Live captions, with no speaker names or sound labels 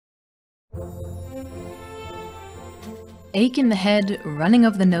Ache in the head, running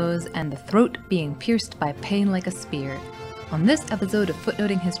of the nose, and the throat being pierced by pain like a spear. On this episode of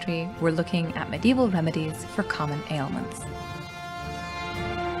Footnoting History, we're looking at medieval remedies for common ailments.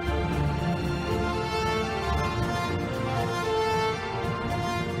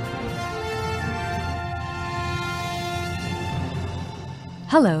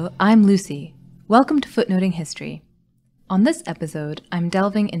 Hello, I'm Lucy. Welcome to Footnoting History. On this episode, I'm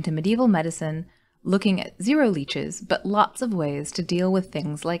delving into medieval medicine, looking at zero leeches, but lots of ways to deal with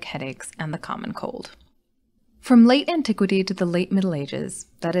things like headaches and the common cold. From late antiquity to the late Middle Ages,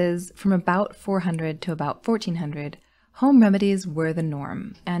 that is, from about 400 to about 1400, home remedies were the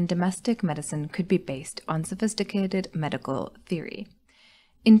norm, and domestic medicine could be based on sophisticated medical theory.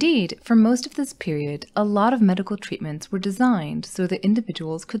 Indeed, for most of this period, a lot of medical treatments were designed so that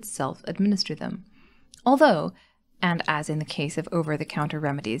individuals could self-administer them. Although, and as in the case of over-the-counter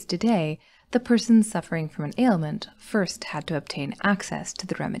remedies today, the person suffering from an ailment first had to obtain access to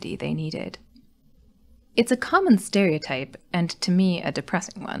the remedy they needed. It's a common stereotype, and to me a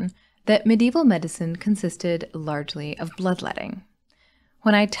depressing one, that medieval medicine consisted largely of bloodletting.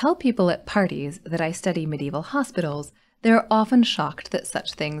 When I tell people at parties that I study medieval hospitals, they're often shocked that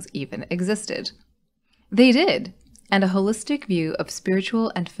such things even existed. They did, and a holistic view of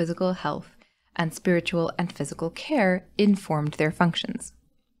spiritual and physical health and spiritual and physical care informed their functions.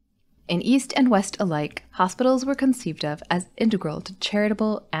 In East and West alike, hospitals were conceived of as integral to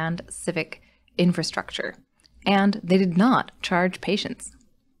charitable and civic infrastructure, and they did not charge patients.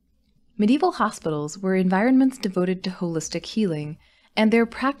 Medieval hospitals were environments devoted to holistic healing, and their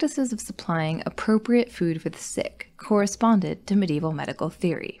practices of supplying appropriate food for the sick corresponded to medieval medical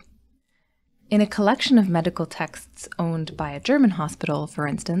theory. In a collection of medical texts owned by a German hospital, for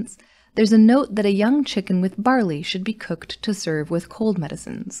instance, there's a note that a young chicken with barley should be cooked to serve with cold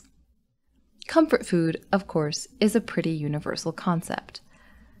medicines. Comfort food, of course, is a pretty universal concept.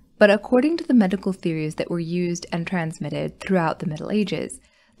 But according to the medical theories that were used and transmitted throughout the Middle Ages,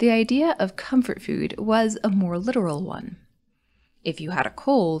 the idea of comfort food was a more literal one. If you had a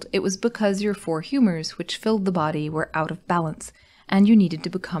cold, it was because your four humors which filled the body were out of balance, and you needed to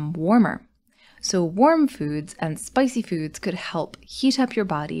become warmer. So warm foods and spicy foods could help heat up your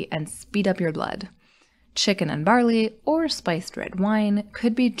body and speed up your blood. Chicken and barley or spiced red wine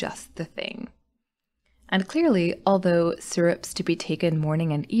could be just the thing. And clearly, although syrups to be taken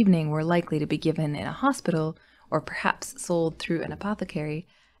morning and evening were likely to be given in a hospital, or perhaps sold through an apothecary,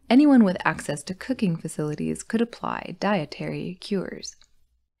 anyone with access to cooking facilities could apply dietary cures.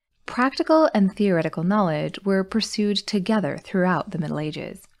 Practical and theoretical knowledge were pursued together throughout the Middle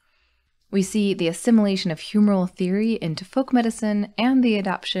Ages. We see the assimilation of humoral theory into folk medicine and the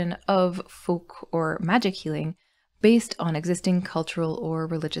adoption of folk or magic healing based on existing cultural or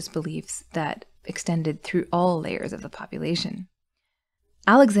religious beliefs that extended through all layers of the population.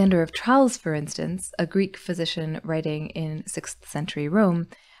 Alexander of Tralles, for instance, a Greek physician writing in 6th century Rome,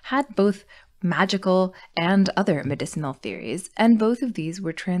 had both magical and other medicinal theories, and both of these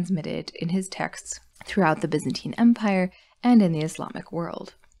were transmitted in his texts throughout the Byzantine Empire and in the Islamic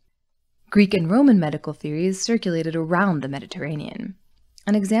world. Greek and Roman medical theories circulated around the Mediterranean.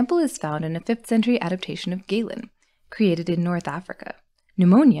 An example is found in a 5th century adaptation of Galen, created in North Africa.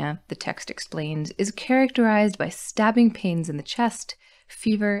 Pneumonia, the text explains, is characterized by stabbing pains in the chest,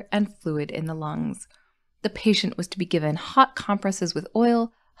 fever, and fluid in the lungs. The patient was to be given hot compresses with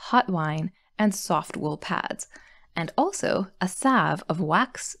oil, hot wine, and soft wool pads, and also a salve of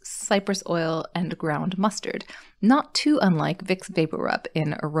wax, cypress oil, and ground mustard, not too unlike Vicks VapoRub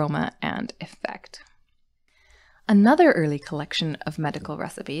in aroma and effect. Another early collection of medical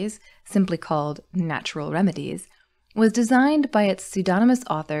recipes, simply called Natural Remedies, was designed by its pseudonymous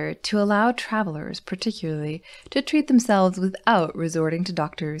author to allow travelers, particularly, to treat themselves without resorting to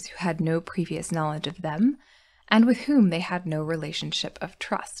doctors who had no previous knowledge of them, and with whom they had no relationship of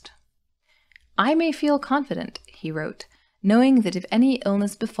trust. "I may feel confident," he wrote, "knowing that if any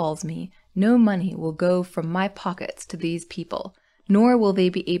illness befalls me, no money will go from my pockets to these people, nor will they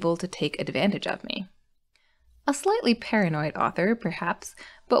be able to take advantage of me." A slightly paranoid author, perhaps,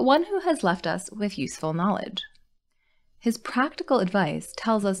 but one who has left us with useful knowledge. His practical advice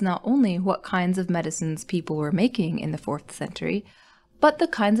tells us not only what kinds of medicines people were making in the 4th century, but the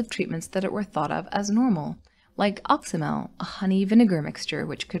kinds of treatments that were thought of as normal, like oxymel, a honey-vinegar mixture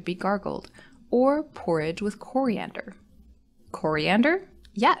which could be gargled, or porridge with coriander. Coriander?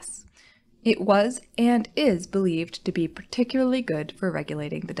 Yes. It was and is believed to be particularly good for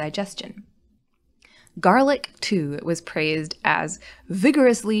regulating the digestion. Garlic, too, was praised as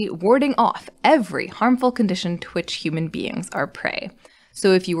vigorously warding off every harmful condition to which human beings are prey.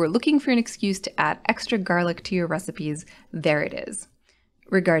 So if you were looking for an excuse to add extra garlic to your recipes, there it is.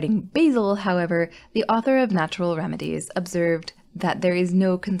 Regarding basil, however, the author of Natural Remedies observed that there is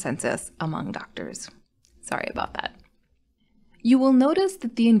no consensus among doctors. Sorry about that. You will notice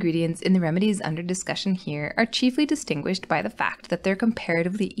that the ingredients in the remedies under discussion here are chiefly distinguished by the fact that they're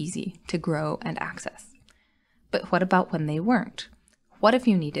comparatively easy to grow and access. But what about when they weren't? What if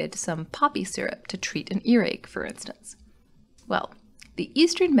you needed some poppy syrup to treat an earache, for instance? Well, the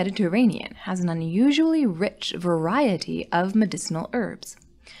Eastern Mediterranean has an unusually rich variety of medicinal herbs.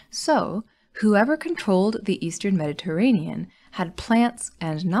 So, whoever controlled the Eastern Mediterranean had plants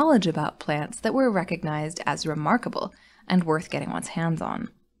and knowledge about plants that were recognized as remarkable and worth getting one's hands on.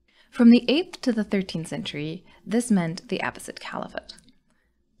 From the 8th to the 13th century, this meant the Abbasid Caliphate.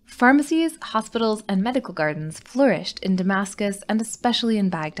 Pharmacies, hospitals, and medical gardens flourished in Damascus and especially in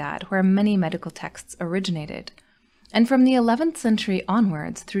Baghdad, where many medical texts originated. And from the 11th century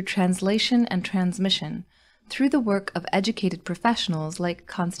onwards, through translation and transmission, through the work of educated professionals like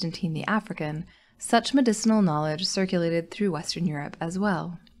Constantine the African, such medicinal knowledge circulated through Western Europe as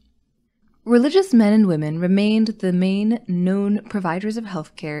well. Religious men and women remained the main known providers of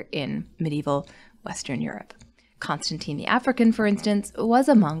healthcare in medieval Western Europe. Constantine the African, for instance, was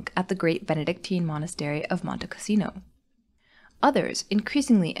a monk at the great Benedictine monastery of Monte Cassino. Others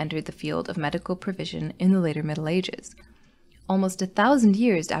increasingly entered the field of medical provision in the later Middle Ages. Almost 1,000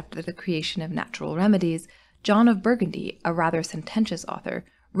 years after the creation of Natural Remedies, John of Burgundy, a rather sententious author,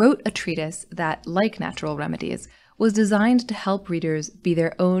 wrote a treatise that, like Natural Remedies, was designed to help readers be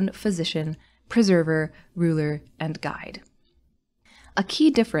their own physician, preserver, ruler, and guide. A key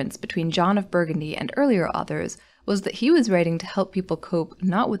difference between John of Burgundy and earlier authors was that he was writing to help people cope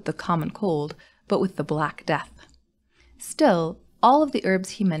not with the common cold, but with the Black Death. Still, all of the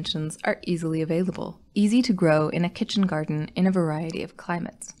herbs he mentions are easily available, easy to grow in a kitchen garden in a variety of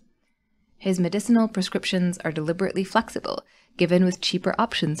climates. His medicinal prescriptions are deliberately flexible, given with cheaper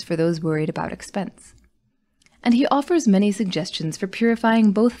options for those worried about expense. And he offers many suggestions for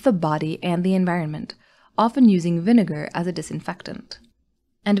purifying both the body and the environment, often using vinegar as a disinfectant.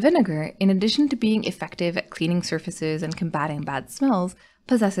 And vinegar, in addition to being effective at cleaning surfaces and combating bad smells,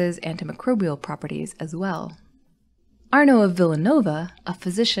 possesses antimicrobial properties as well. Arno of Villanova, a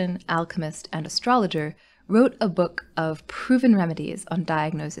physician, alchemist, and astrologer, wrote a book of proven remedies on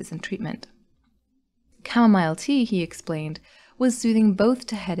diagnosis and treatment. Chamomile tea, he explained, was soothing both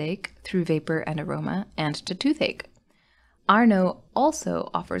to headache through vapor and aroma and to toothache. Arno also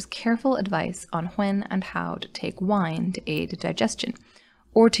offers careful advice on when and how to take wine to aid digestion,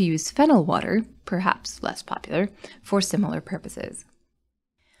 or to use fennel water, perhaps less popular, for similar purposes.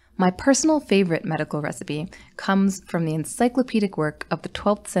 My personal favorite medical recipe comes from the encyclopedic work of the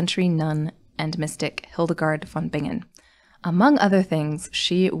 12th century nun and mystic Hildegard von Bingen. Among other things,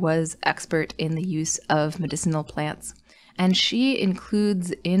 she was expert in the use of medicinal plants, and she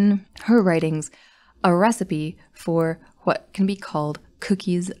includes in her writings a recipe for what can be called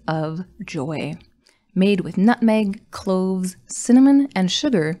cookies of joy. Made with nutmeg, cloves, cinnamon, and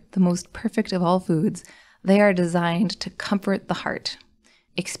sugar, the most perfect of all foods, they are designed to comfort the heart.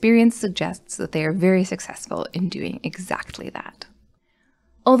 Experience suggests that they are very successful in doing exactly that.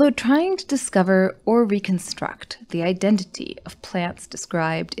 Although trying to discover or reconstruct the identity of plants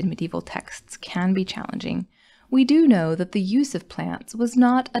described in medieval texts can be challenging, we do know that the use of plants was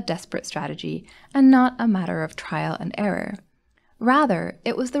not a desperate strategy and not a matter of trial and error. Rather,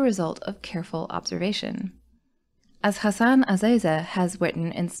 it was the result of careful observation. As Hassan Azaiza has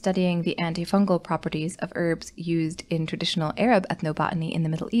written in studying the antifungal properties of herbs used in traditional Arab ethnobotany in the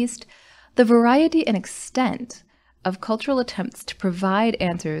Middle East, the variety and extent of cultural attempts to provide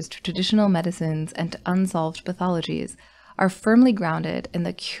answers to traditional medicines and to unsolved pathologies are firmly grounded in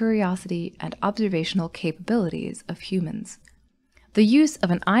the curiosity and observational capabilities of humans. The use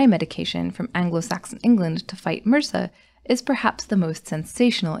of an eye medication from Anglo-Saxon England to fight MRSA is perhaps the most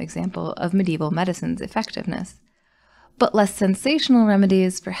sensational example of medieval medicine's effectiveness. But less sensational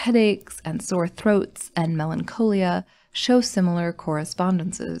remedies for headaches and sore throats and melancholia show similar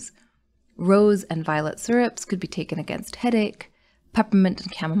correspondences. Rose and violet syrups could be taken against headache. Peppermint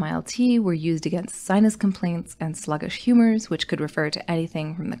and chamomile tea were used against sinus complaints and sluggish humors, which could refer to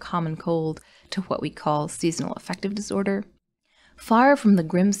anything from the common cold to what we call seasonal affective disorder. Far from the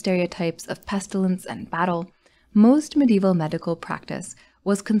grim stereotypes of pestilence and battle, most medieval medical practice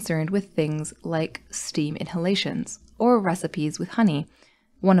was concerned with things like steam inhalations or recipes with honey,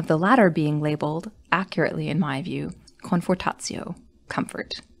 one of the latter being labeled, accurately in my view, confortatio,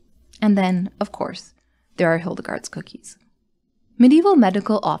 comfort. And then, of course, there are Hildegard's cookies. Medieval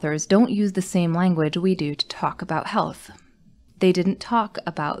medical authors don't use the same language we do to talk about health. They didn't talk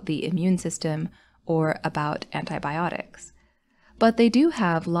about the immune system or about antibiotics. But they do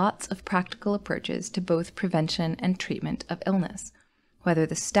have lots of practical approaches to both prevention and treatment of illness, whether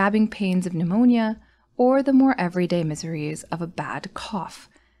the stabbing pains of pneumonia or the more everyday miseries of a bad cough,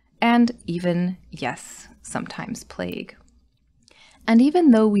 and even, yes, sometimes plague. And even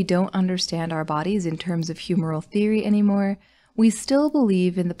though we don't understand our bodies in terms of humoral theory anymore, we still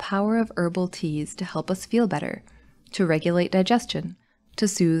believe in the power of herbal teas to help us feel better, to regulate digestion, to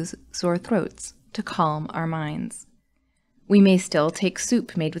soothe sore throats, to calm our minds. We may still take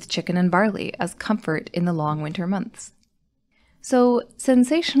soup made with chicken and barley as comfort in the long winter months. So,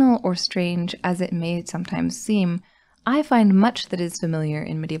 sensational or strange as it may sometimes seem, I find much that is familiar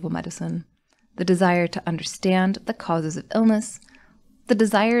in medieval medicine. The desire to understand the causes of illness, the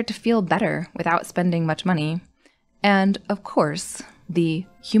desire to feel better without spending much money, and, of course, the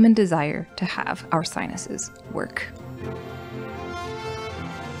human desire to have our sinuses work.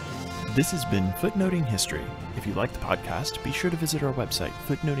 This has been Footnoting History. If you like the podcast, be sure to visit our website,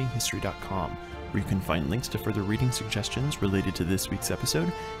 footnotinghistory.com, where you can find links to further reading suggestions related to this week's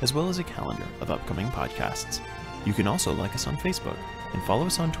episode, as well as a calendar of upcoming podcasts. You can also like us on Facebook and follow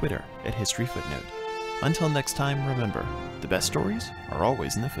us on Twitter at History Footnote. Until next time, remember, the best stories are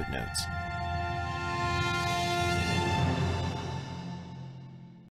always in the footnotes.